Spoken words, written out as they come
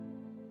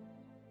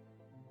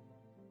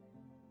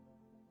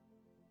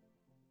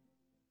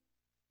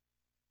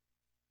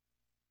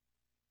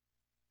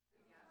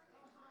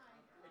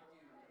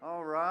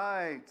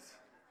right.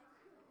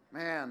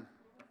 Man,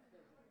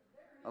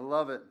 I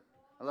love it.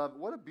 I love it.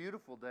 What a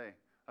beautiful day.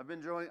 I've been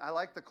enjoying, I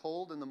like the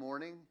cold in the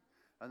morning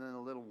and then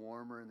a little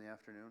warmer in the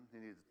afternoon. You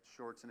need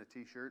shorts and a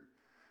t-shirt,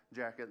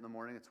 jacket in the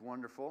morning. It's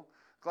wonderful.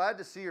 Glad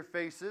to see your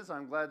faces.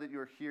 I'm glad that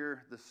you're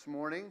here this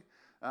morning.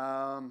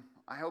 I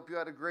hope you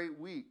had a great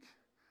week.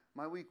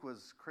 My week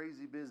was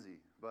crazy busy,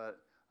 but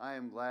I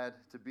am glad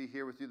to be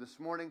here with you this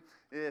morning.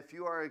 If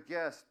you are a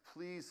guest,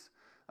 please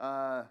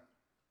go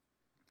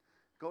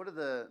to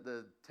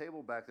the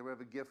table back there. We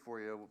have a gift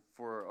for you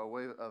for a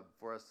way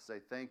for us to say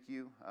thank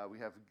you. We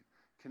have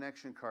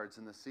connection cards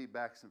in the seat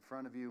backs in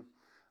front of you.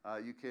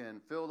 You can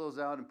fill those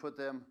out and put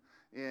them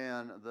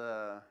in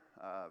the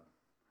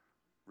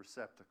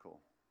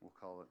receptacle, we'll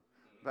call it,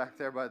 back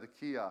there by the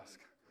kiosk.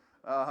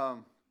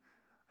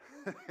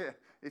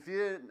 If you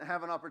didn't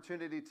have an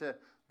opportunity to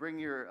bring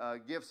your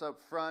gifts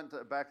up front,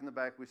 back in the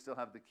back, we still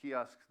have the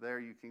kiosk there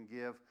you can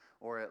give,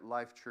 or at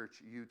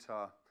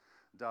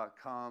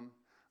lifechurchutah.com.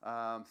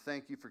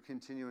 Thank you for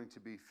continuing to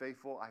be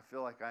faithful. I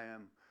feel like I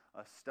am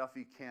a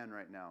stuffy can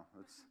right now.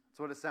 That's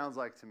what it sounds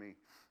like to me.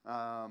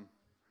 I'm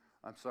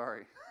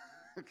sorry,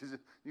 because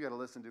you got to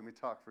listen to me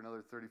talk for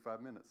another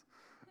 35 minutes.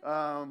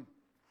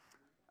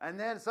 And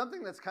then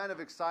something that's kind of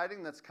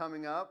exciting that's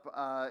coming up,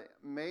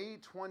 May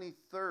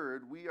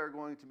 23rd, we are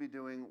going to be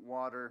doing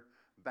water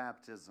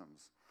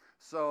baptisms.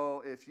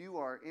 So if you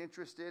are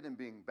interested in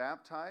being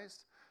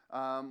baptized,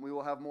 we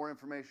will have more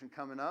information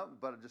coming up,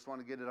 but I just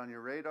want to get it on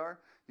your radar.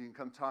 You can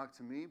come talk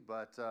to me,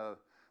 but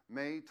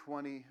May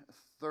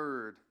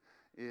 23rd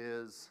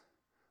is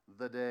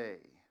the day.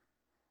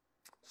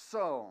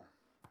 So,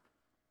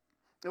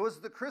 it was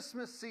the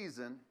Christmas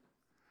season,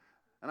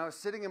 and I was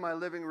sitting in my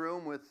living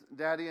room with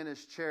Daddy in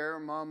his chair,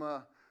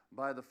 Mama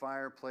by the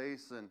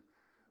fireplace, and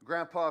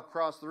Grandpa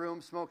across the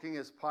room smoking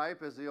his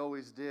pipe as he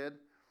always did,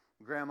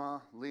 Grandma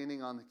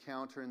leaning on the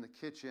counter in the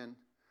kitchen,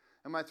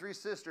 and my three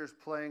sisters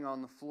playing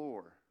on the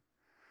floor.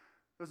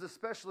 It was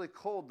especially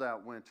cold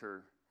that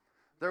winter.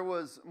 There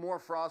was more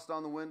frost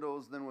on the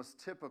windows than was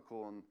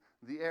typical, and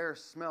the air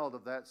smelled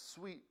of that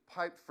sweet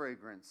pipe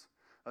fragrance,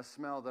 a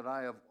smell that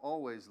I have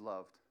always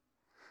loved.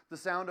 The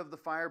sound of the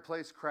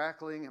fireplace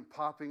crackling and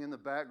popping in the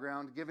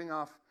background, giving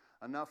off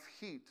enough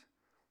heat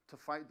to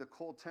fight the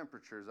cold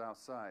temperatures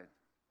outside.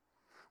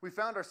 We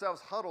found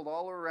ourselves huddled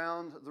all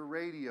around the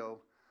radio,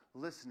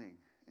 listening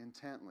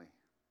intently.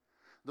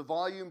 The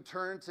volume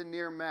turned to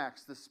near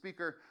max, the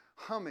speaker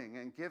humming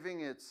and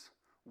giving its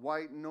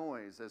white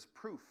noise as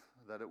proof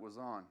that it was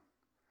on.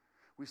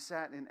 We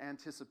sat in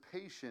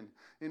anticipation,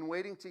 in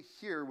waiting to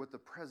hear what the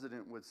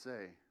president would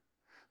say.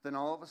 Then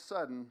all of a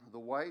sudden, the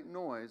white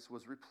noise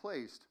was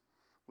replaced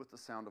with the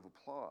sound of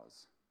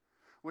applause,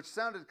 which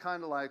sounded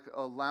kind of like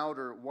a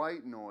louder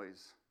white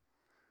noise.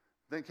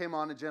 Then came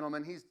on a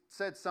gentleman. He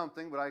said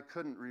something, but I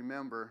couldn't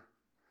remember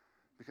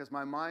because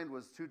my mind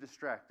was too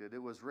distracted.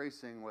 It was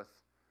racing with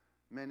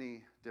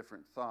many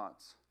different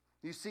thoughts.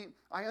 You see,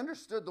 I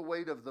understood the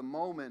weight of the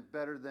moment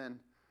better than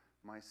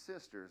my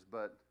sisters,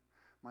 but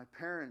my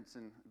parents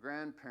and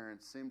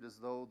grandparents seemed as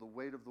though the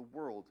weight of the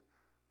world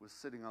was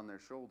sitting on their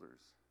shoulders.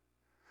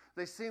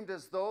 They seemed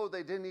as though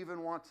they didn't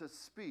even want to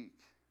speak,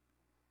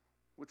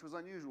 which was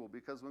unusual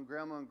because when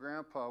Grandma and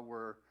Grandpa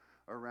were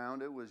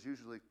around, it was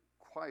usually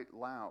quite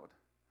loud.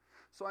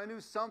 So I knew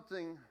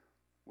something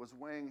was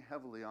weighing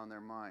heavily on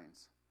their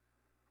minds.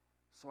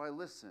 So I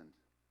listened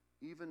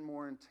even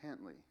more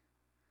intently,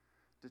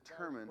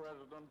 determined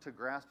to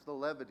grasp the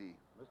levity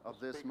of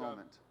this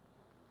moment.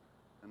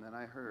 And then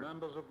I heard,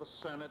 members of the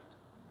Senate,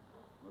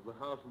 of the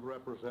House of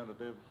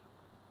Representatives,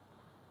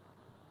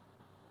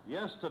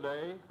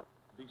 yesterday,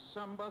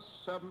 December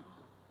 7th,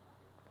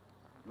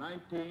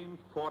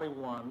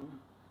 1941,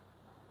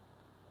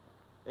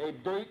 a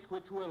date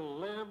which will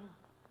live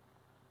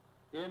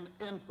in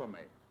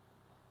infamy.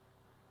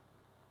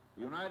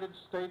 The United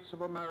States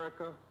of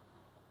America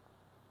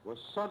was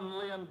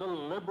suddenly and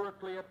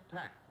deliberately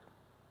attacked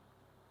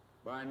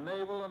by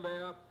naval and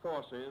air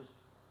forces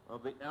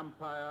of the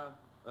Empire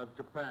of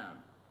Japan.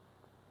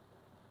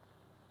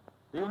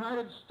 The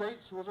United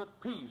States was at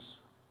peace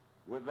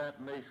with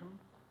that nation,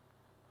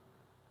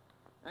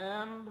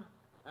 and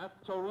at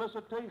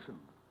solicitation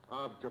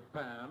of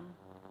Japan,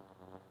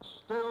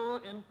 still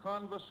in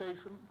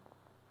conversation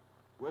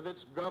with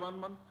its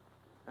government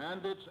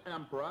and its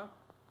emperor,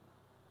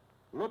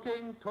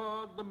 looking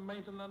toward the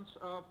maintenance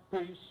of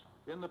peace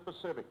in the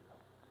Pacific.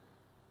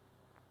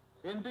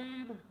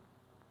 Indeed,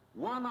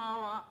 1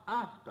 hour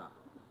after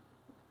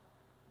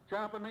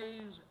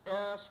Japanese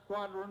air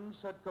squadrons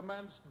had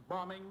commenced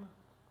bombing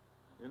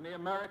in the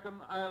American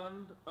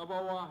island of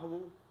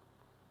Oahu,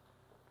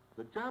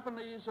 the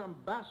Japanese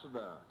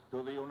ambassador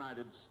to the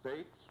United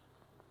States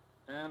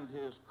and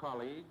his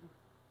colleague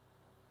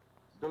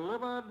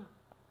delivered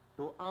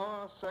to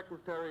our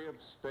Secretary of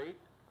State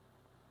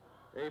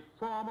a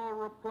formal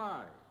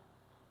reply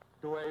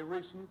to a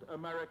recent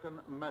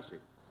American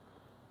message.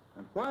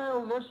 And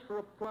while this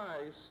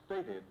reply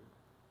stated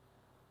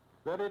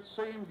that it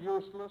seemed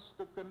useless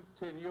to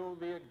continue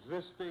the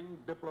existing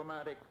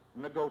diplomatic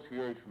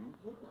negotiations,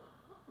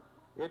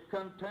 It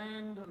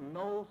contained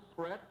no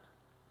threat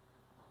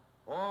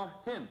or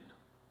hint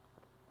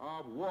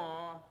of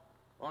war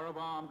or of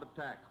armed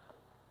attack.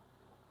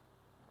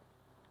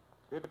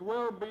 It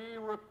will be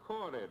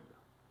recorded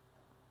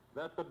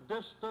that the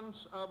distance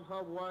of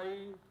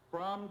Hawaii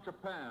from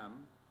Japan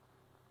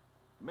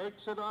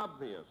makes it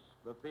obvious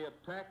that the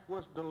attack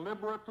was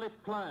deliberately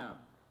planned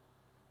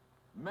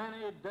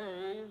many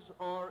days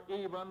or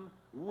even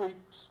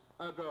weeks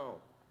ago.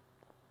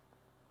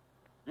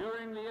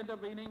 During the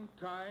intervening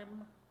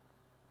time,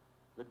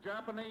 the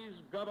Japanese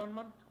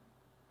government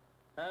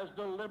has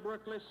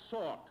deliberately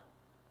sought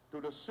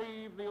to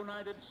deceive the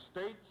United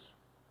States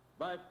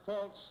by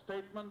false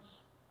statements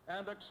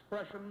and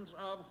expressions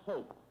of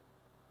hope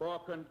for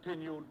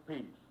continued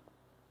peace.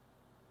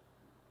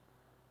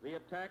 The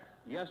attack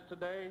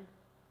yesterday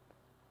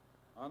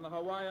on the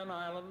Hawaiian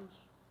Islands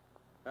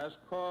has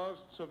caused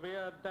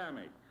severe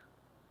damage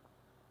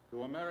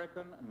to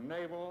American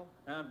naval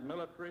and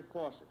military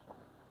forces.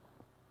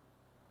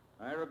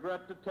 I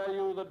regret to tell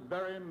you that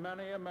very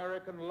many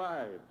American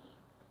lives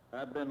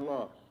have been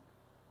lost.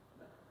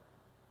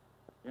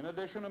 In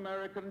addition,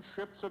 American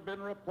ships have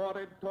been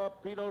reported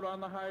torpedoed on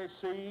the high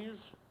seas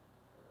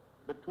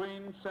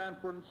between San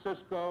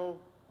Francisco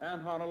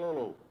and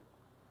Honolulu.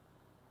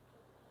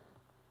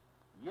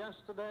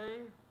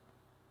 Yesterday,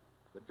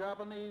 the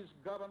Japanese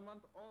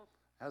government also...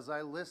 As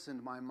I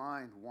listened, my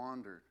mind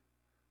wandered.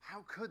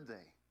 How could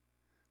they?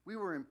 We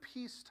were in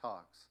peace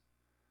talks.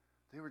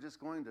 They were just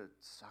going to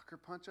sucker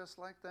punch us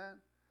like that?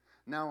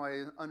 Now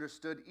I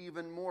understood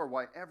even more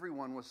why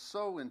everyone was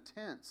so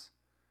intense.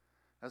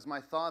 As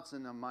my thoughts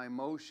and my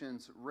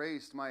emotions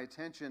raced, my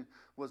attention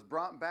was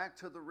brought back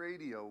to the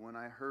radio when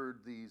I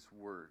heard these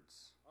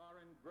words.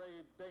 Are in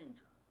grave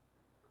danger.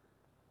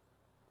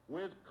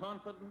 With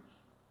confidence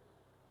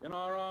in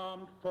our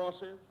armed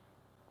forces,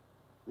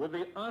 with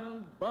the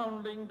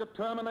unbounding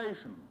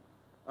determination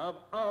of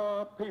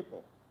our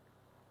people,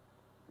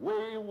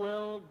 we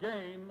will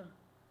gain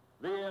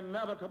the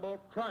inevitable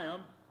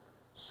triumph,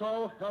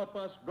 so help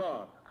us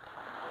God.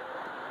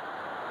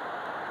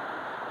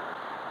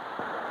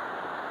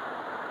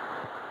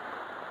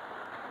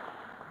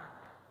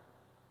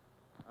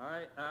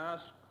 I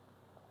ask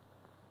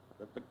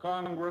that the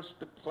Congress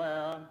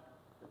declare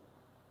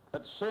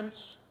that since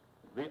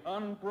the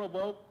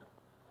unprovoked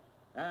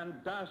and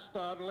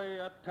dastardly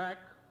attack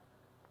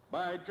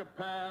by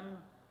Japan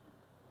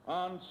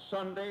on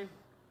Sunday,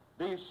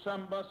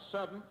 December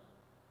 7th,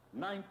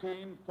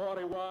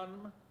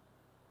 1941,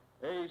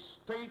 a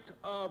state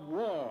of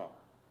war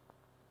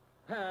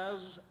has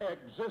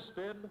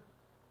existed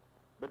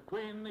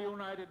between the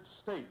United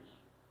States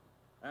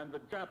and the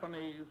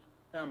Japanese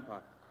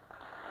Empire.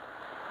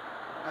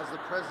 As the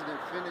president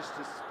finished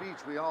his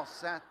speech, we all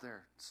sat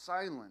there,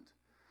 silent.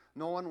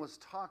 No one was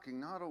talking,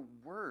 not a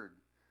word.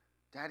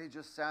 Daddy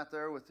just sat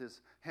there with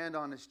his hand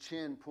on his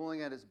chin,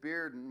 pulling at his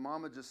beard, and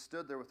Mama just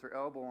stood there with her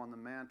elbow on the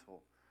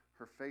mantel,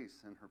 her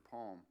face in her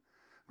palm.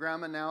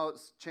 Grandma now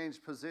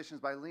changed positions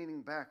by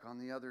leaning back on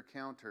the other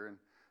counter, and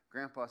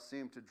Grandpa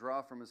seemed to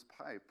draw from his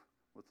pipe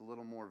with a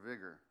little more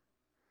vigor.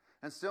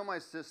 And still my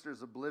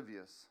sister's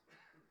oblivious.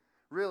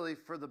 Really,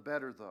 for the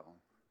better, though.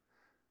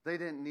 They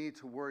didn't need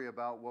to worry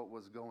about what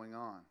was going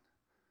on.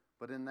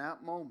 But in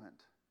that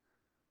moment,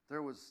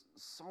 there was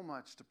so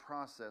much to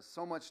process,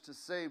 so much to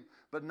say,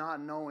 but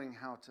not knowing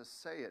how to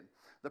say it.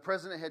 The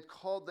president had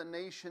called the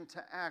nation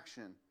to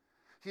action.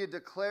 He had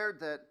declared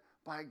that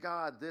by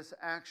God, this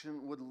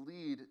action would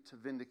lead to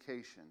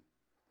vindication.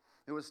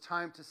 It was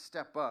time to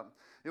step up.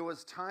 It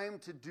was time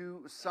to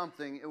do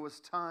something. It was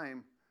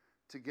time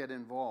to get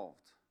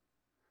involved.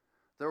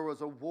 There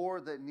was a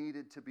war that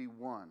needed to be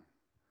won,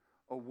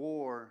 a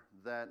war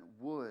that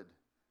would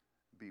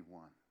be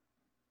won.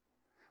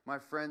 My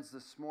friends,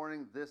 this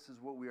morning, this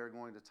is what we are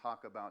going to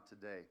talk about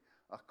today,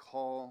 a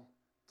call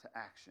to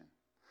action,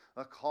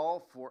 a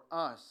call for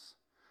us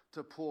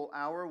to pull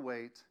our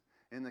weight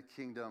in the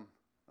kingdom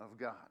of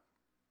God.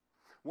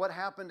 What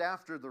happened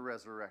after the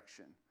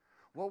resurrection?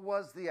 What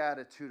was the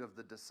attitude of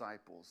the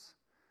disciples?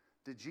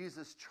 Did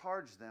Jesus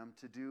charge them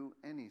to do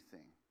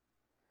anything?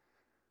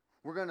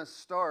 We're going to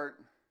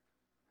start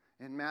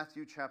in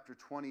Matthew chapter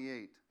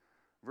 28,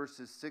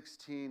 verses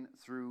 16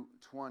 through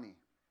 20.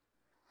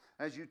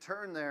 As you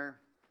turn there,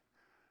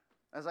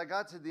 as I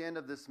got to the end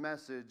of this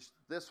message,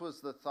 this was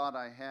the thought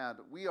I had.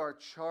 We are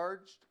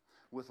charged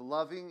with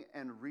loving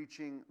and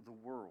reaching the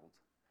world.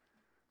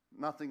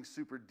 Nothing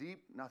super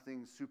deep,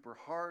 nothing super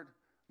hard,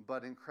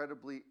 but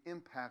incredibly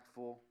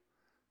impactful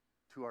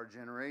to our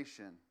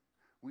generation.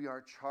 We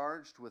are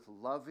charged with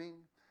loving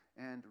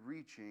and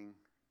reaching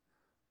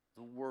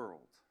the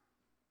world.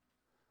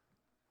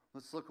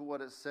 Let's look at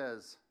what it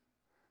says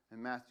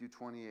in Matthew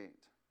 28.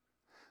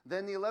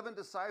 Then the 11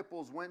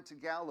 disciples went to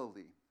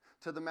Galilee,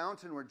 to the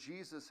mountain where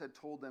Jesus had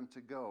told them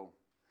to go.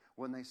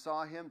 When they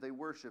saw him, they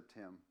worshipped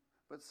him,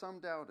 but some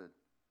doubted.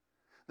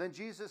 Then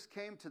Jesus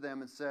came to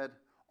them and said,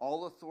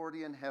 "All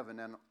authority in heaven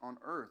and on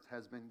earth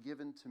has been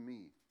given to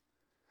me.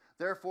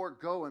 Therefore,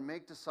 go and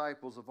make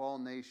disciples of all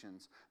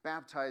nations,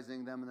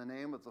 baptizing them in the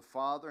name of the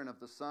Father and of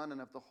the Son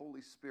and of the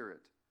Holy Spirit,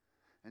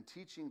 and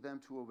teaching them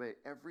to obey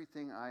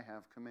everything I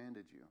have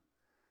commanded you.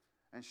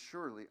 And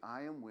surely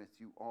I am with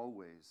you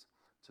always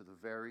to the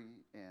very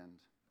end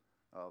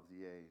of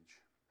the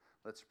age.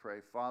 Let's pray.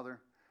 Father,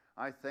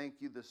 I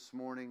thank you this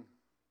morning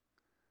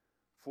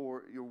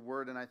for your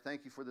word, and I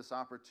thank you for this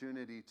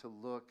opportunity to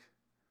look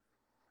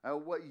at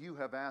what you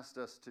have asked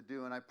us to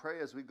do. And I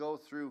pray as we go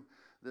through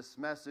this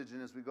message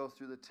and as we go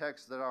through the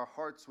text that our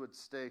hearts would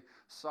stay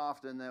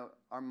soft and that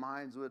our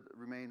minds would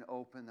remain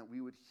open, that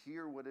we would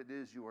hear what it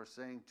is you are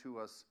saying to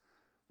us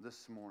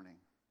this morning.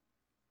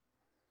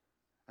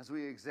 As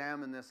we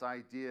examine this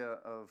idea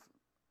of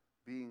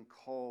being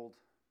called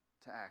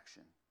to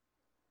action.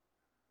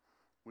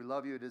 We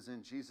love you. It is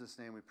in Jesus'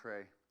 name we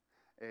pray.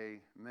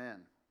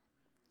 Amen.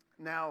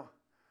 Now,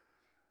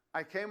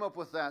 I came up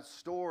with that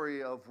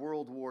story of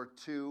World War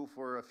II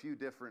for a few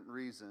different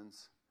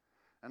reasons,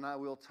 and I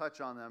will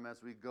touch on them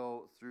as we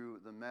go through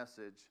the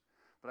message.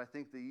 But I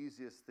think the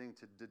easiest thing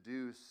to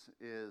deduce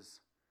is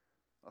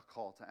a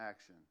call to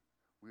action.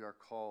 We are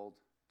called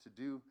to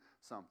do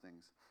some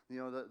things. You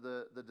know,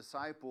 the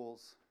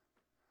disciples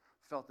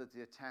felt that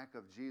the attack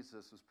of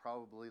Jesus was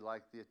probably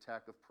like the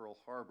attack of Pearl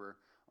Harbor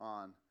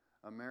on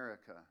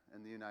America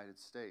and the United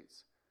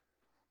States.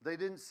 They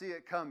didn't see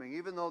it coming.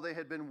 Even though they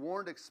had been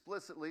warned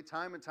explicitly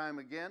time and time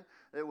again,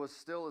 it was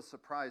still a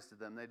surprise to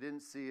them. They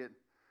didn't see it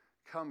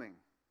coming.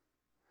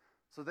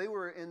 So they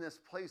were in this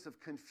place of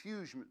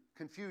confusion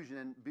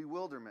and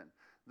bewilderment.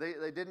 They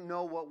didn't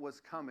know what was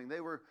coming.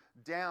 They were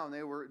down.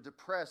 They were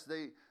depressed.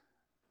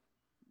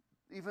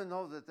 Even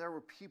though that there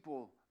were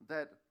people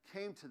that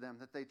came to them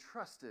that they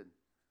trusted.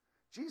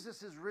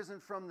 Jesus is risen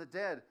from the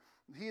dead.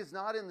 He is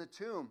not in the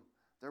tomb.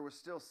 There were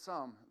still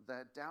some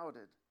that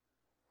doubted.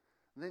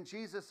 And then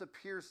Jesus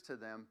appears to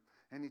them,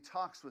 and he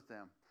talks with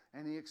them,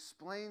 and he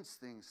explains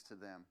things to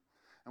them.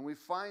 And we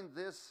find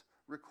this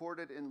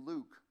recorded in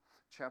Luke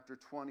chapter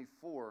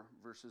 24,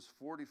 verses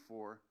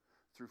 44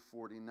 through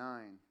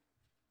 49.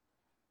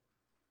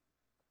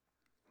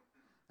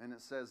 And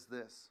it says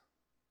this,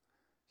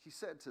 he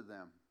said to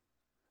them,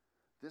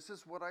 "This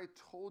is what I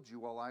told you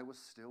while I was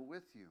still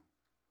with you.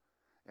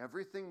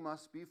 Everything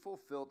must be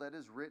fulfilled that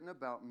is written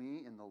about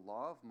me in the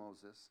law of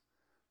Moses,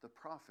 the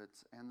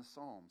prophets, and the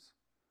Psalms."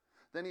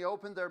 Then he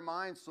opened their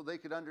minds so they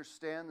could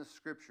understand the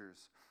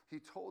scriptures. He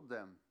told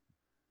them,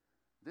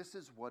 "This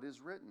is what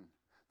is written.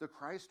 The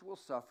Christ will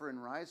suffer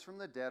and rise from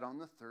the dead on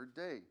the third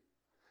day.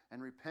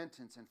 And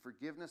repentance and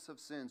forgiveness of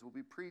sins will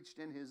be preached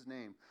in his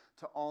name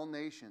to all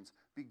nations,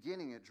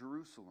 beginning at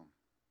Jerusalem.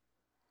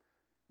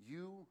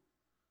 You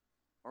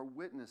are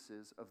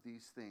witnesses of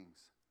these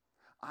things.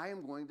 I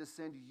am going to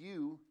send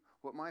you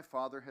what my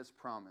Father has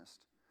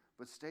promised,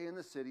 but stay in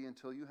the city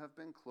until you have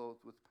been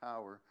clothed with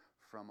power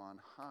from on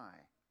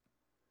high."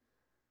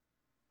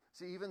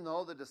 See, even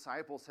though the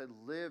disciples had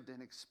lived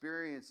and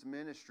experienced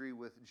ministry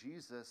with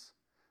Jesus,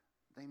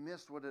 they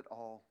missed what it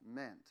all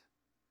meant.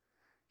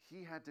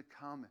 He had to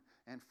come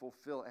and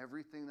fulfill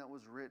everything that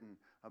was written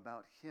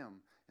about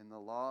him in the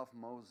law of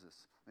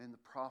Moses, in the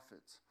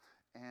prophets,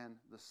 and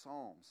the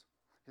Psalms.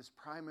 His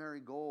primary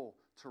goal,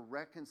 to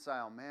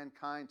reconcile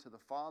mankind to the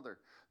Father.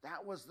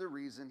 That was the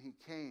reason he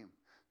came,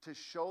 to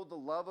show the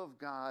love of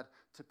God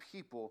to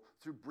people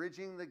through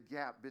bridging the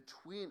gap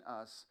between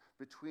us,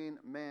 between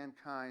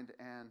mankind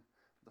and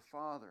the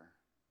Father.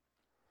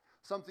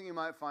 Something you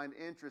might find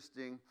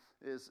interesting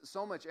is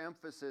so much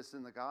emphasis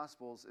in the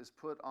Gospels is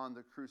put on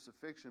the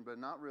crucifixion, but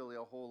not really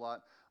a whole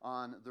lot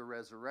on the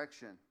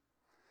resurrection.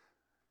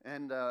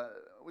 And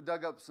we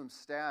dug up some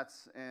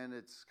stats, and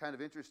it's kind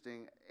of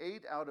interesting.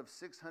 8 out of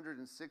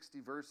 660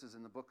 verses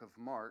in the book of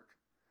Mark,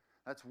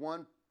 that's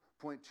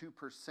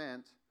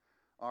 1.2%,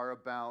 are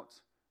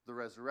about the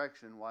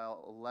resurrection,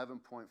 while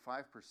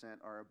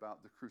 11.5% are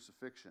about the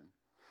crucifixion.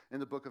 In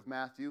the book of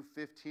Matthew,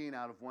 15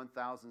 out of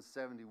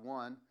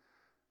 1,071,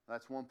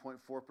 that's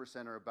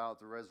 1.4% are about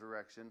the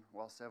resurrection,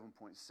 while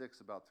 7.6%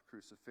 about the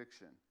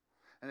crucifixion.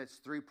 And it's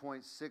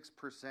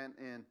 3.6%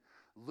 in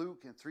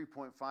Luke and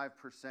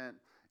 3.5%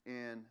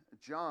 in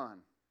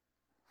John.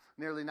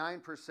 Nearly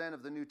 9%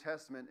 of the New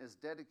Testament is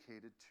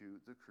dedicated to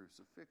the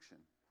crucifixion.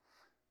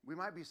 We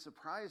might be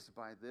surprised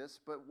by this,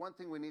 but one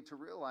thing we need to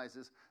realize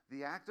is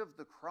the act of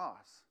the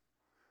cross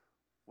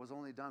was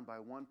only done by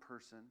one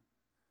person,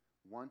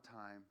 one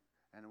time,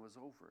 and it was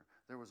over.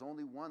 There was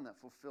only one that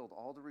fulfilled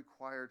all the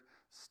required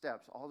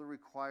steps, all the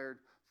required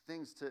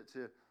things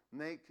to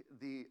make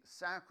the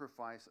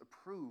sacrifice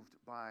approved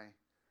by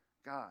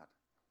God.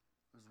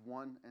 It was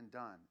one and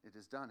done. It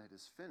is done. It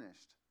is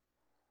finished.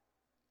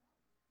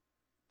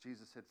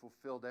 Jesus had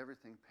fulfilled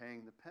everything,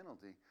 paying the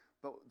penalty.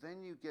 But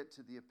then you get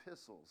to the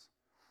epistles,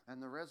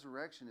 and the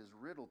resurrection is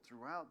riddled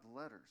throughout the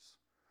letters.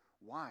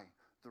 Why?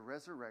 The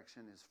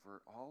resurrection is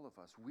for all of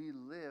us. We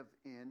live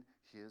in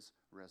his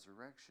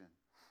resurrection.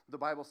 The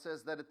Bible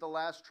says that at the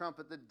last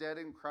trumpet, the dead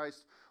in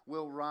Christ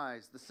will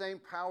rise. The same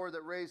power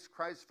that raised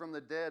Christ from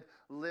the dead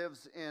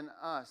lives in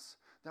us.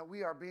 That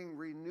we are being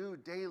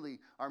renewed daily.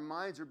 Our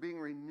minds are being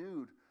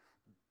renewed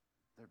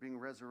They're being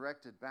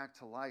resurrected back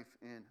to life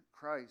in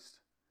Christ.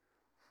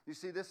 You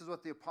see, this is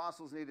what the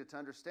apostles needed to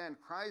understand.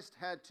 Christ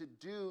had to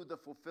do the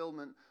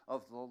fulfillment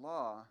of the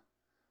law,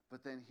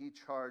 but then he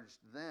charged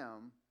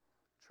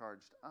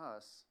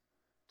us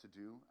to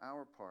do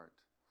our part.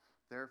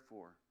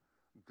 Therefore,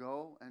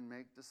 go and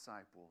make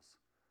disciples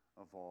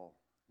of all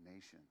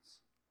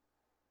nations.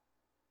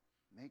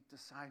 Make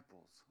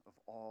disciples of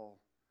all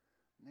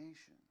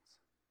nations.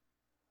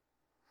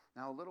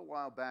 Now, a little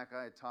while back,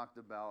 I had talked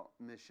about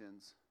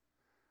missions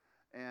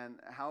and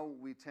how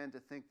we tend to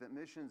think that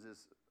missions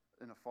is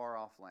in a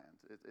far-off land.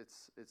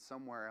 It's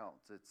somewhere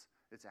else.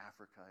 It's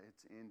Africa.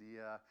 It's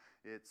India.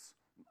 It's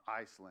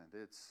Iceland.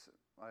 It's,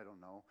 I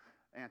don't know,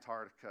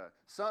 Antarctica.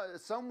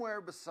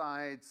 Somewhere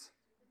besides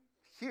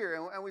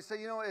here. And we say,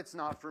 it's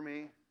not for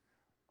me.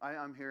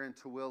 I'm here in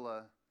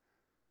Tooele.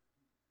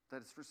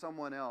 That it's for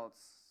someone else.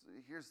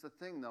 Here's the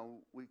thing, though.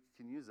 We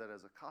can use that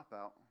as a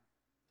cop-out.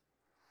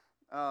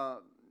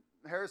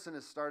 Harrison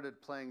has started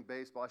playing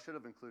baseball. I should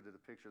have included a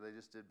picture. They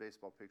just did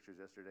baseball pictures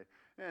yesterday,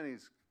 and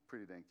he's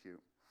pretty dang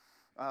cute.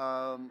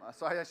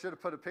 So I should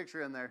have put a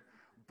picture in there.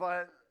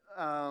 But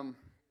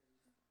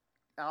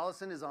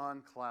Allison is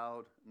on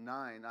cloud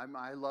 9.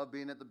 I love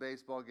being at the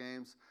baseball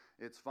games.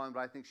 It's fun, but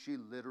I think she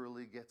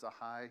literally gets a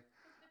high.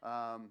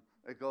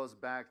 It goes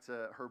back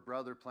to her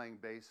brother playing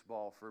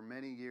baseball for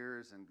many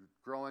years and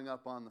growing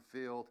up on the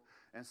field.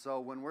 And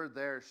so when we're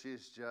there,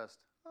 she's just,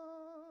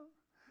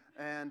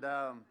 And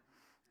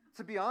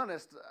to be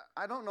honest,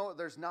 I don't know.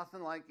 There's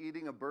nothing like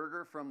eating a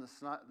burger from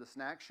the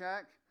Snack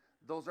Shack.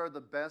 Those are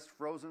the best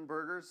frozen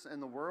burgers in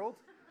the world.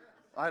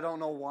 I don't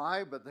know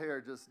why, but they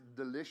are just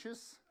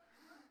delicious.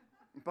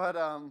 But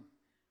now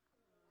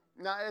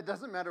it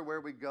doesn't matter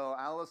where we go.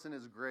 Allison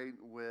is great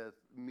with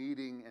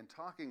meeting and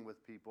talking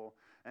with people,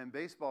 and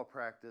baseball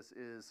practice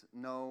is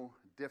no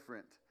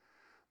different.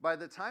 By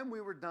the time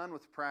we were done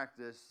with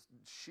practice,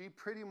 she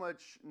pretty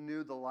much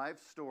knew the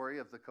life story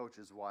of the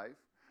coach's wife,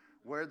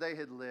 where they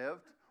had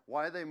lived,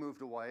 why they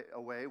moved away,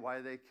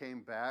 why they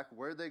came back,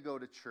 where they go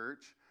to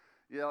church.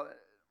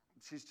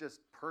 She's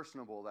just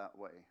personable that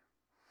way.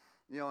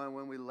 And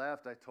when we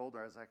left, I told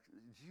her, I was like,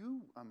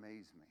 you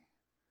amaze me.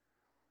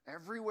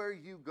 Everywhere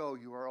you go,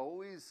 you are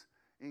always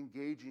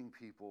engaging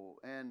people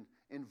and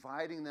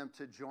inviting them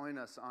to join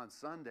us on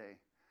Sunday.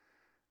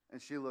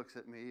 And she looks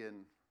at me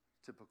in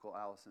typical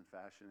Allison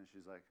fashion, and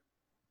she's like,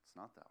 it's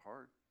not that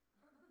hard.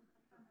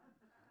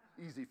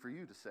 Easy for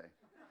you to say.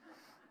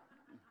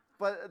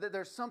 But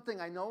there's something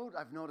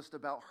I've noticed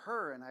about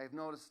her, and I've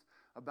noticed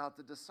about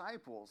the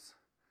disciples.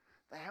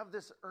 They have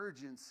this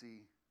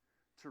urgency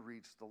to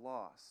reach the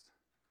lost.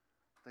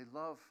 They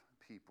love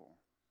people.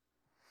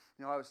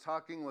 I was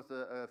talking with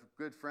a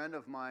good friend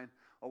of mine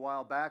a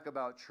while back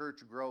about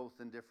church growth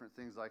and different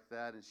things like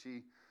that, and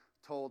she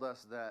told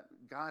us that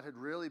God had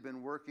really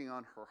been working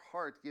on her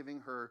heart, giving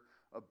her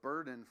a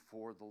burden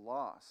for the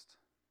lost.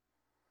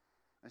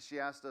 And she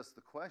asked us the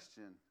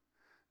question,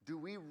 do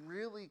we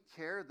really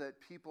care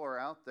that people are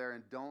out there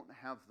and don't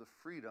have the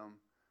freedom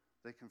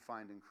they can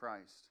find in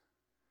Christ?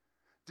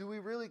 Do we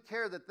really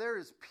care that there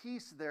is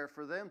peace there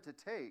for them to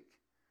take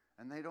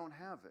and they don't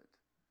have it?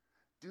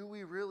 Do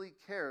we really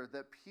care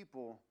that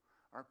people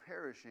are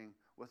perishing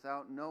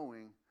without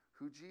knowing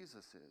who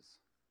Jesus is?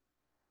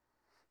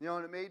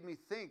 And it made me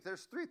think,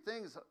 there's 3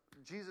 things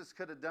Jesus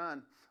could have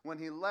done when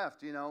he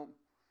left.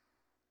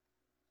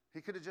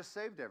 He could have just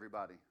saved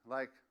everybody.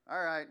 Like,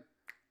 all right,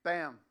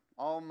 bam,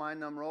 all my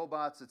numb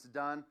robots, it's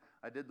done.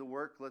 I did the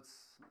work,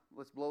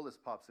 let's blow this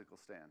popsicle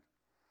stand.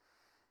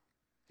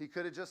 He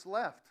could have just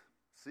left.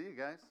 See you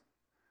guys.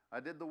 I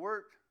did the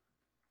work.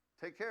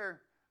 Take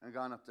care. And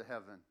gone up to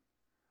heaven.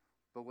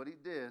 But what he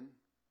did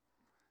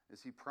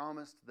is he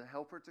promised the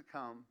helper to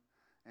come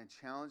and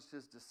challenged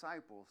his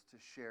disciples to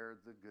share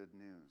the good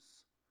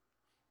news.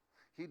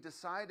 He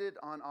decided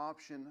on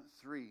option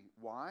 3.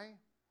 Why?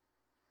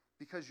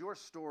 Because your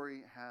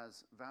story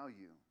has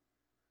value.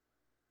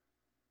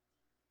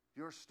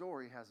 Your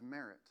story has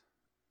merit.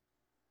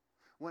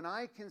 When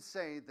I can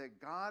say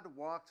that God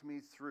walked me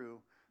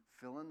through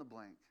fill in the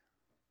blank,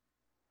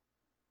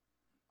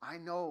 I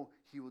know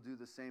he will do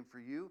the same for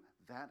you.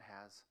 That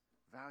has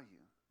value.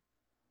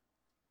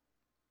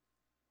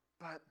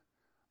 But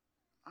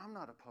I'm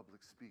not a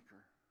public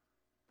speaker.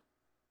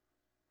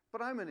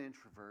 But I'm an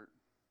introvert.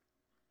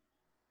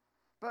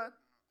 But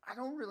I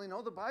don't really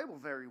know the Bible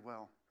very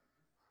well.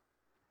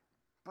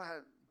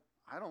 But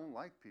I don't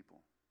like people.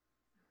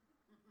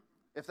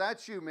 If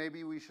that's you,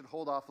 maybe we should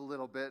hold off a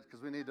little bit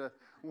because we need to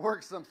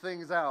work some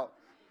things out.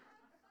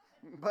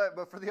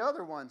 But for the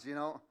other ones, and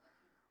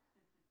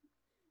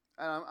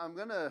I'm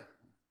going to,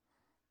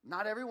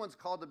 not everyone's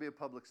called to be a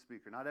public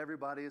speaker. Not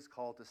everybody is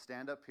called to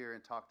stand up here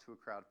and talk to a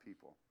crowd of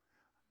people.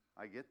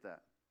 I get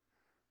that.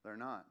 They're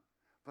not.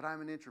 But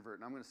I'm an introvert,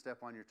 and I'm going to step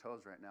on your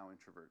toes right now,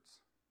 introverts.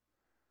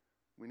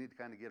 We need to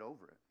kind of get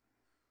over it.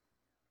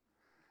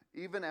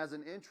 Even as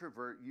an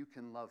introvert, you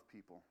can love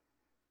people.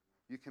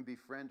 You can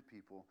befriend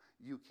people.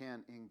 You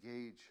can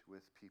engage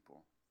with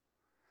people.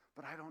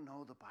 But I don't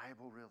know the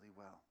Bible really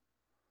well.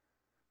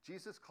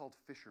 Jesus called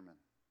fishermen.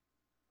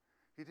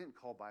 He didn't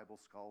call Bible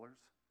scholars.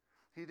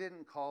 He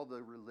didn't call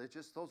the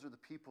religious. Those are the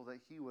people that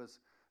he was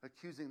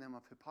accusing them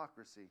of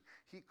hypocrisy.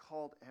 He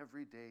called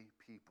everyday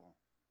people.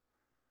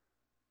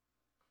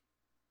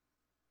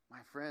 My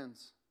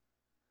friends,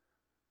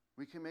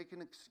 we can make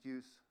an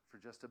excuse for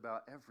just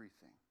about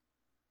everything.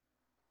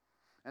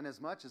 And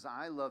as much as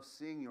I love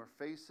seeing your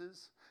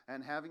faces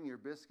and having your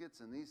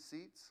biscuits in these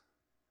seats,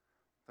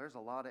 there's a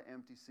lot of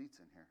empty seats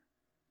in here.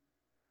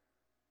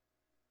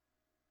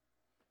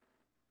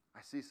 I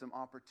see some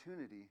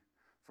opportunity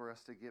for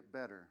us to get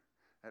better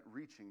at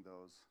reaching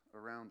those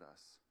around us.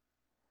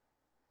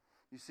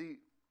 You see,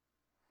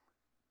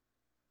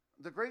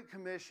 the Great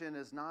Commission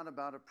is not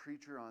about a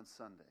preacher on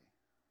Sunday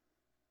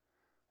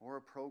or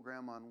a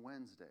program on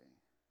Wednesday.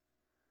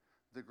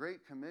 The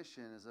Great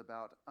Commission is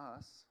about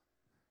us,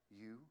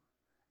 you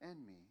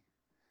and me,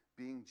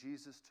 being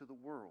Jesus to the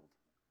world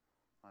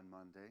on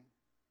Monday,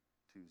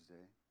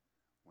 Tuesday,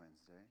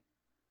 Wednesday,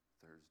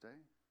 Thursday,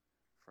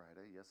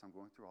 Friday. Yes, I'm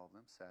going through all of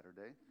them.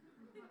 Saturday,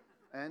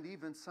 and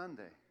even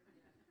Sunday.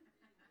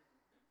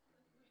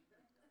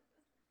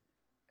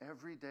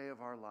 Every day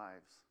of our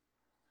lives,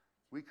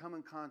 we come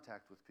in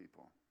contact with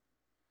people.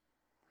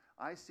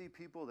 I see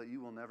people that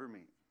you will never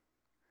meet.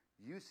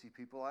 You see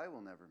people I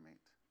will never meet.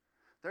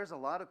 There's a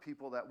lot of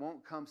people that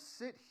won't come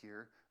sit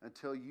here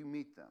until you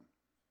meet them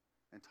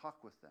and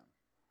talk with them.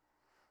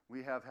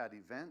 We have had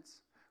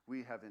events.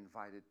 We have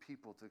invited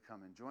people to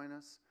come and join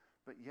us.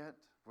 But yet,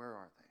 where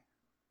are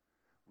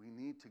they? We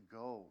need to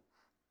go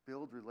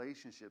build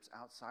relationships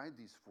outside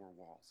these four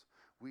walls.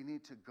 We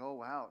need to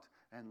go out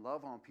and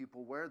love on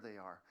people where they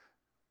are.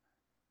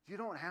 You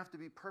don't have to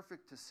be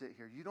perfect to sit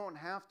here. You don't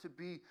have to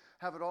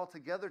have it all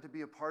together to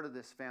be a part of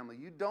this family.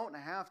 You don't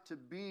have to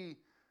be,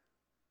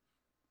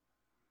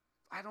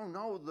 I don't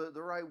know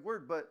the right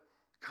word, but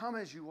come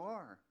as you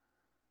are.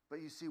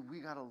 But you see,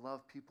 we got to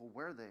love people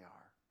where they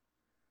are.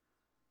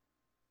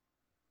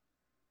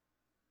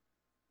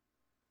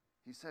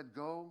 He said,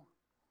 go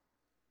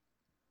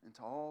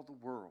into all the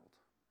world.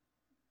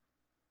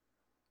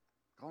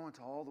 Go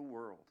into all the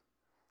world.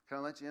 Can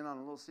I let you in on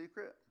a little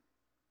secret?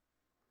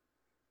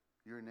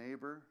 Your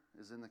neighbor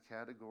is in the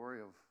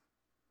category of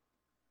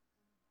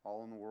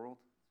all in the world.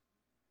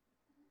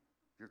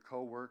 Your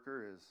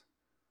coworker is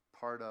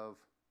part of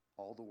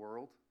all the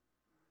world.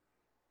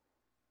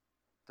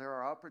 There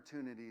are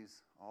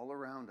opportunities all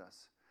around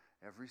us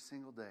every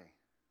single day.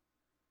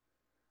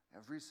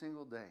 Every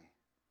single day.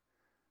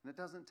 And it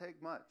doesn't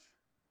take much.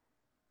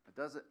 It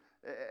doesn't.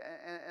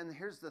 And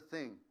here's the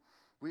thing.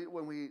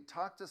 When we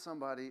talk to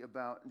somebody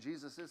about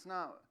Jesus, it's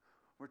not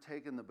we're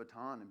taking the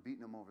baton and beating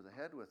them over the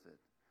head with it.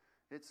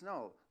 It's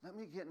no, let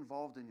me get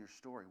involved in your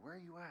story. Where are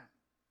you at?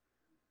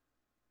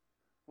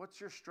 What's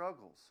your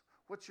struggles?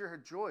 What's your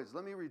joys?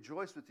 Let me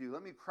rejoice with you.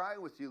 Let me cry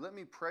with you. Let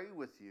me pray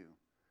with you.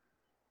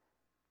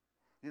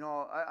 You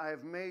know, I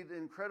have made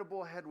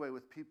incredible headway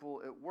with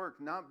people at work,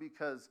 not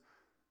because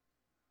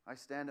I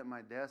stand at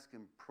my desk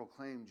and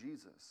proclaim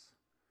Jesus,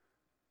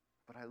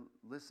 but I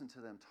listen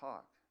to them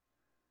talk.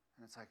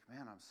 And it's like,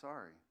 man, I'm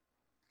sorry.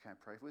 Can I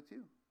pray with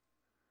you?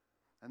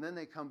 And then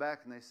they come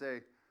back and they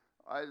say,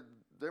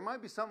 there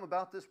might be something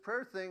about this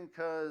prayer thing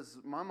because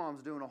my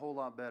mom's doing a whole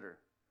lot better.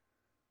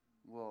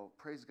 Well,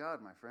 praise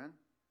God, my friend.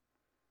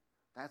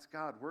 That's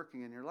God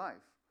working in your life.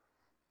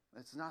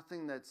 It's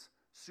nothing that's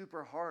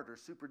super hard or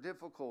super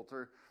difficult,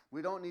 or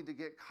we don't need to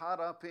get caught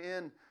up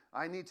in,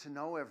 I need to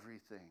know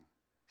everything.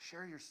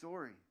 Share your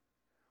story.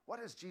 What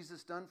has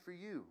Jesus done for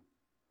you?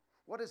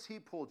 What has he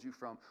pulled you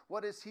from?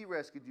 What has he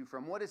rescued you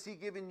from? What has he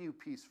given you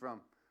peace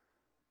from?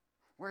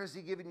 Where has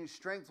he given you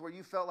strength where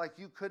you felt like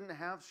you couldn't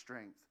have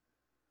strength?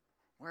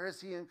 Where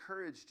has he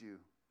encouraged you?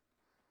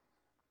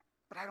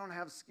 But I don't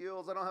have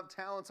skills. I don't have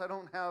talents. I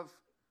don't have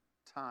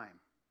time.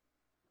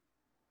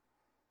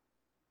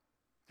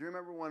 Do you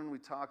remember when we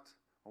talked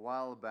a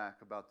while back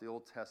about the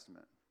Old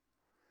Testament?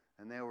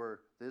 And the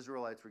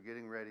Israelites were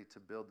getting ready to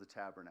build the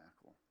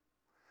tabernacle.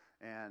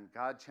 And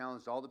God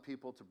challenged all the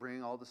people to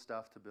bring all the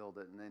stuff to build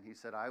it. And then he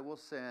said, I will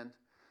send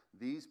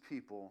these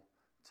people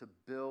to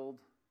build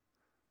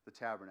the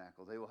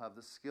tabernacle. They will have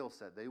the skill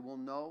set. They will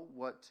know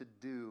what to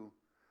do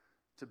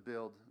to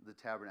build the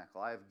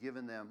tabernacle. I have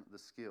given them the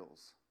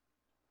skills.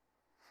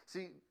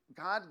 See,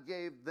 God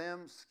gave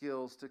them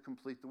skills to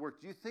complete the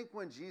work. Do you think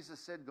when Jesus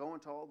said, go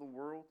into all the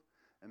world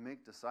and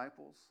make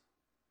disciples,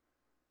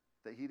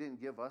 that he didn't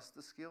give us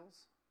the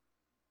skills?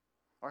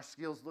 Our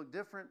skills look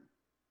different.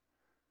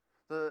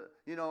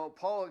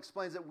 Paul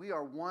explains that we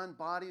are one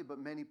body but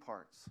many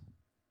parts.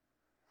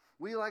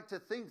 We like to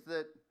think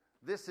that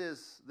this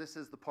is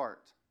the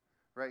part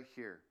right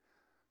here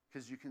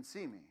because you can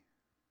see me.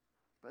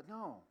 But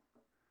no.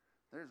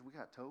 We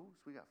got toes,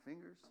 we got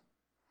fingers,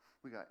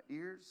 we got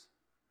ears.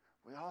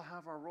 We all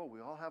have our role. We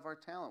all have our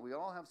talent. We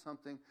all have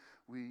something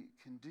we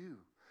can do.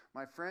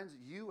 My friends,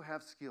 you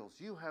have skills.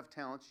 You have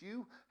talents.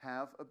 You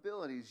have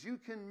abilities. You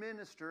can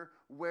minister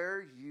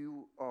where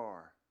you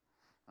are.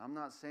 I'm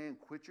not saying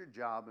quit your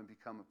job and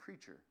become a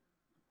preacher.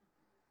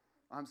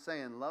 I'm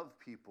saying love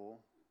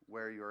people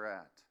where you're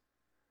at.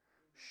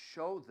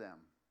 Show them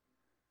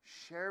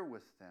Share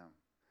with them.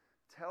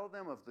 Tell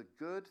them of the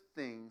good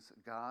things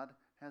God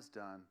has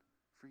done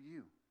for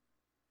you.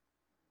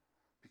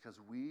 Because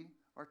we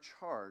are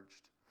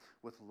charged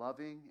with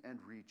loving and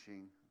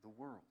reaching the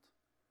world.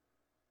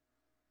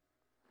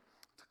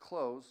 To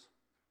close,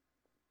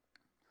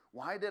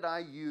 why did I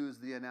use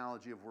the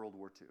analogy of World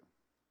War II?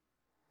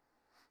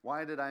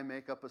 Why did I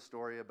make up a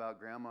story about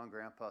Grandma and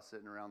Grandpa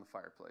sitting around the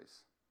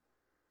fireplace?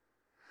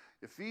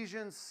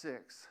 Ephesians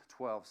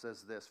 6:12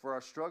 says this, "For our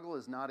struggle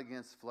is not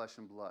against flesh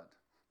and blood,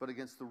 but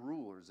against the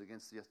rulers,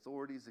 against the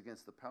authorities,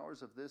 against the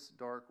powers of this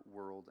dark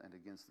world, and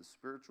against the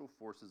spiritual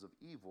forces of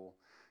evil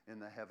in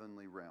the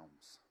heavenly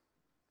realms."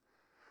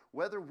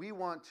 Whether we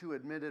want to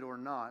admit it or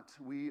not,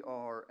 we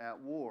are at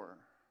war.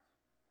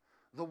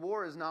 The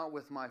war is not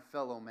with my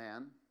fellow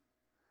man.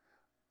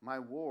 My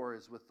war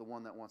is with the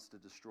one that wants to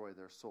destroy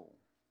their soul.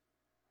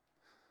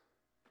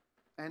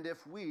 And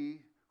if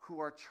we, who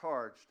are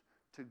charged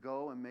to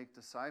go and make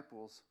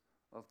disciples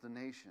of the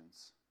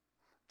nations,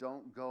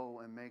 don't go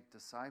and make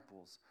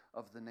disciples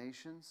of the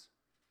nations,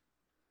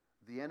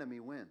 the enemy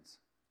wins.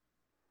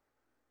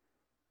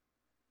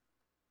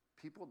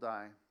 People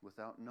die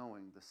without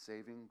knowing the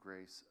saving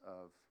grace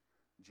of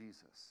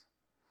Jesus,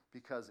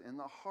 because in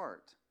the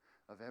heart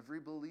of every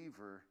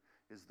believer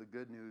is the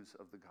good news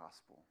of the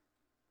gospel.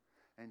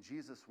 And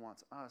Jesus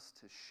wants us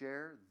to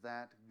share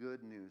that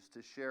good news,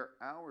 to share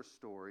our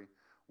story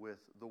with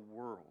the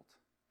world,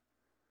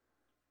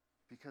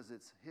 because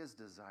it's his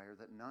desire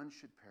that none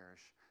should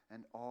perish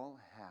and all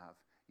have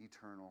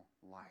eternal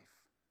life.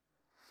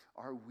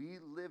 Are we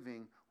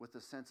living with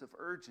a sense of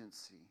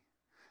urgency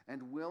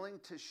and willing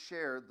to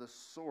share the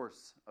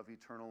source of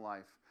eternal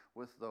life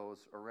with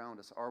those around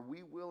us? Are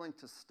we willing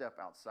to step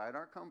outside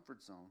our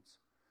comfort zones,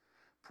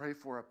 pray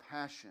for a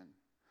passion,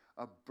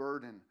 a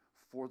burden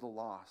for the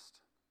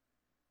lost,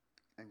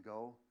 and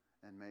go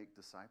and make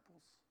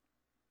disciples?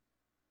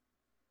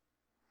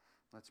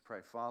 Let's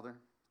pray. Father,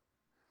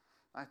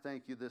 I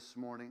thank you this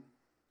morning.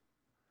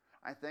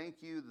 I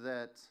thank you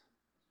that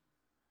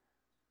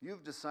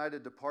you've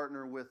decided to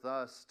partner with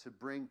us to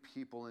bring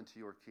people into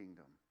your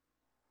kingdom.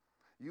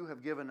 You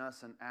have given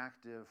us an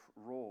active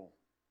role.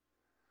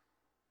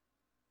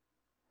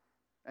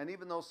 And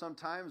even though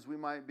sometimes we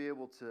might be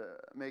able to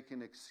make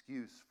an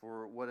excuse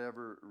for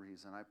whatever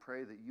reason, I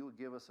pray that you would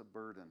give us a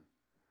burden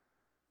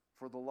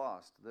for the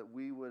lost, that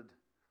we would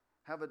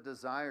have a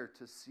desire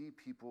to see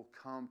people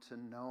come to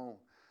know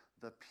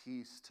the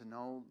peace, to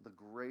know the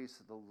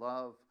grace, the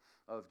love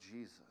of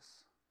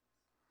Jesus.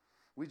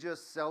 We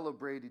just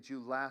celebrated you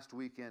last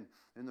weekend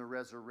in the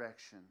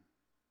resurrection.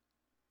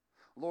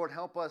 Lord,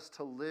 help us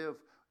to live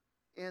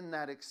in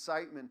that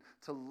excitement,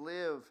 to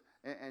live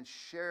and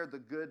share the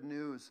good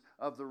news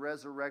of the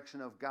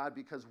resurrection of God,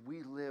 because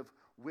we live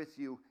with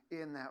you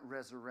in that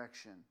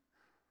resurrection.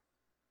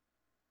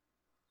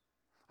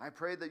 I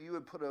pray that you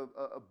would put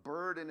a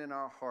burden in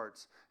our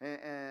hearts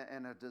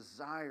and a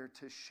desire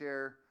to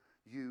share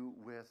you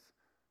with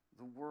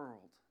the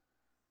world.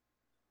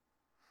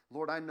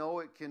 Lord, I know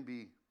it can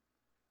be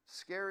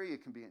scary,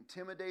 it can be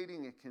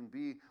intimidating, it can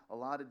be a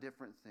lot of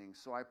different things.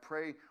 So I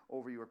pray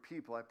over your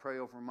people, I pray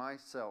over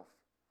myself,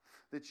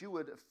 that you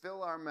would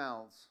fill our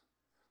mouths,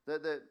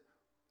 that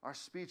our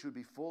speech would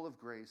be full of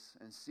grace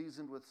and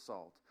seasoned with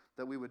salt,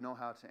 that we would know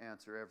how to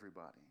answer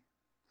everybody.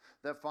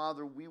 That,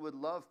 Father, we would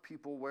love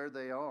people where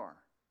they are.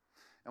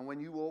 And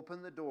when you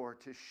open the door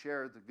to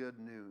share the good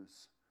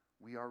news,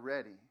 we are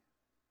ready.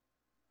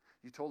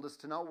 You told us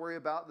to not worry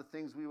about the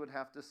things we would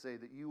have to say,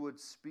 that you would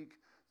speak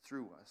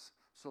through us.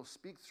 So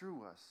speak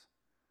through us.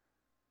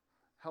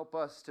 Help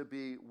us to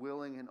be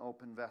willing and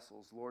open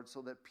vessels, Lord,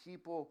 so that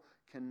people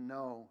can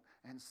know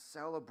and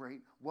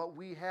celebrate what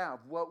we have,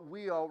 what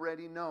we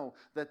already know,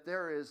 that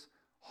there is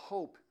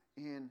hope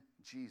in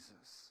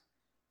Jesus.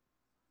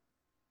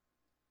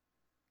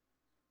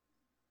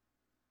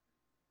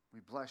 We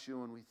bless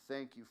you and we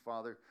thank you,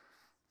 Father,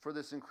 for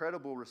this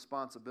incredible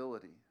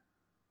responsibility.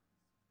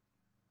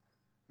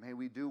 May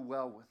we do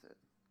well with it.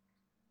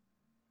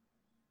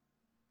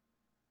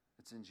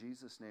 It's in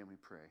Jesus' name we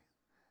pray.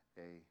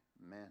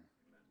 Amen.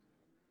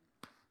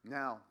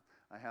 Now,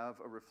 I have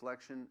a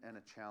reflection and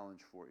a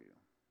challenge for you.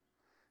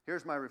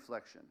 Here's my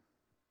reflection.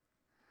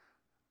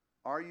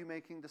 Are you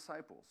making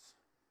disciples?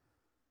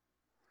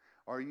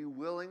 Are you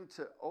willing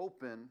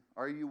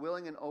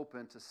and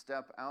open to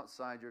step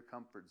outside your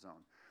comfort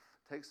zone?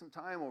 Take some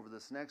time over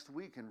this next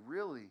week and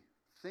really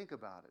think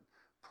about it.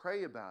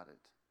 Pray about it.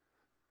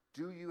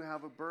 Do you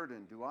have a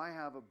burden? Do I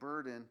have a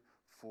burden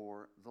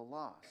for the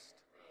lost?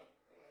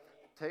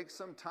 Take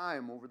some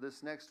time over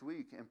this next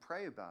week and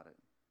pray about it.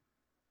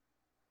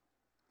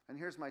 And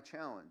here's my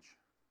challenge.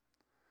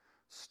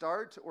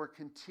 Start or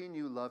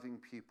continue loving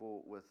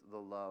people with the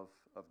love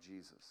of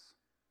Jesus.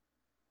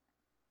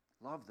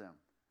 Love them.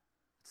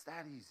 It's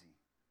that easy.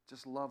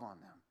 Just love on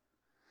them.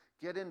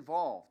 Get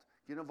involved.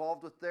 Get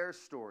involved with their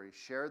story.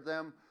 Share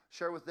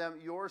with them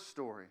your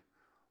story.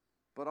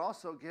 But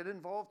also get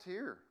involved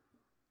here.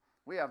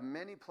 We have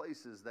many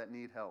places that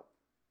need help.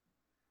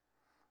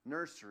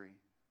 Nursery.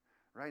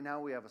 Right now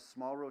we have a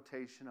small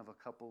rotation of a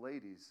couple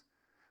ladies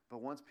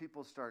But once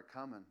people start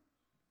coming,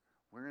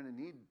 we're going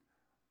to need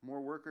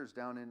more workers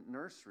down in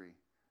nursery,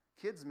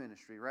 kids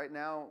ministry. Right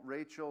now,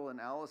 Rachel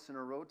and Allison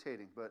are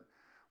rotating, but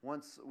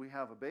once we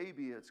have a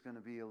baby, it's going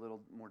to be a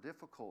little more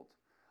difficult.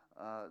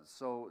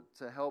 So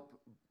to help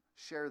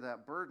share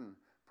that burden,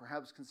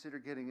 perhaps consider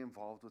getting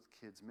involved with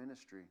kids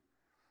ministry.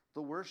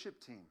 The worship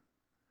team.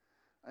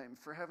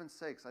 For heaven's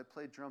sakes, I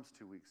played drums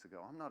 2 weeks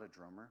ago. I'm not a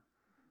drummer.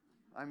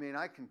 I mean,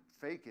 I can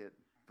fake it,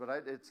 but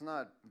it's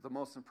not the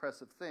most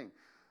impressive thing.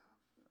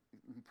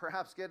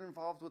 Perhaps get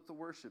involved with the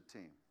worship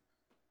team.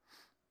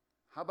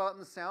 How about in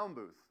the sound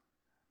booth?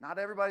 Not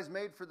everybody's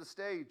made for the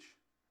stage.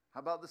 How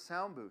about the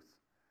sound booth?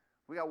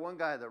 We got one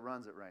guy that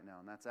runs it right now,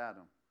 and that's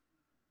Adam.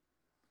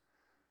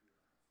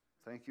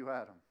 Thank you,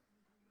 Adam.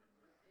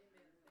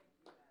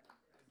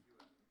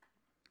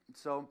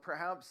 So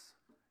perhaps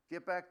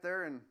get back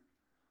there and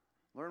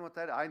learn what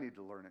that is. I need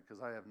to learn it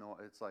because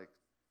it's like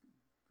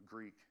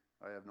Greek.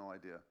 I have no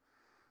idea.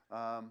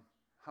 How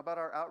about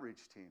our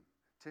outreach team?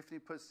 Tiffany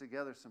puts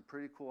together some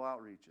pretty cool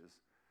outreaches.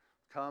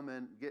 Come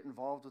and get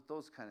involved with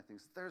those kind of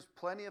things. There's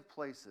plenty of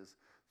places,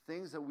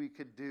 things that we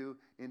could do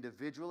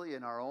individually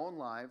in our own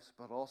lives,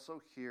 but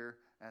also here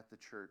at the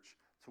church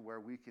to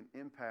where we can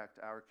impact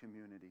our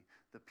community,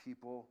 the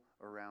people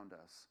around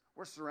us.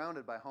 We're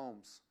surrounded by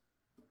homes.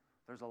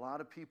 There's a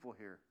lot of people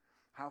here.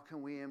 How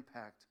can we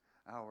impact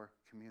our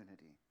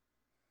community?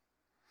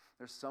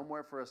 There's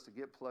somewhere for us to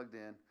get plugged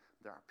in.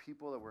 There are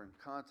people that we're in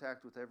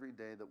contact with every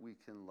day that we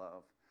can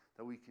love,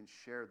 that we can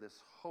share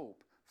this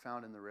hope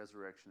found in the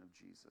resurrection of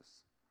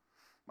Jesus.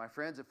 My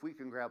friends, if we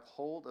can grab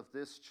hold of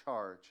this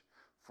charge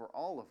for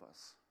all of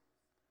us,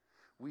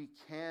 we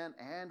can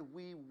and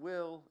we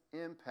will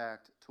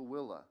impact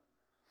Tooele.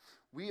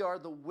 We are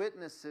the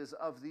witnesses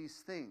of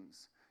these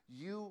things.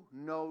 You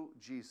know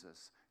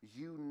Jesus.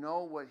 You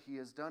know what he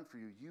has done for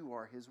you. You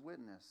are his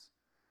witness.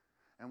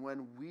 And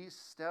when we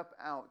step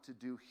out to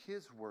do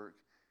his work,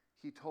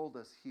 he told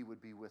us he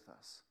would be with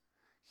us.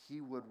 He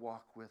would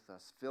walk with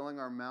us, filling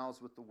our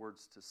mouths with the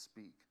words to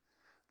speak.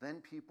 Then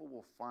people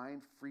will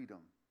find freedom,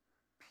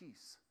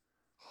 peace,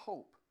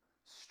 hope,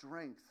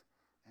 strength,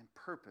 and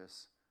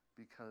purpose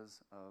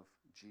because of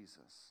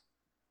Jesus.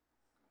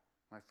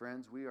 My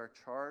friends, we are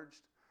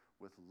charged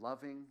with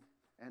loving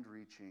and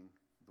reaching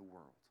the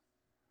world.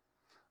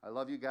 I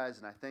love you guys,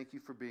 and I thank you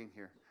for being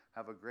here.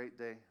 Have a great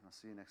day, and I'll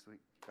see you next week.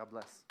 God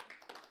bless.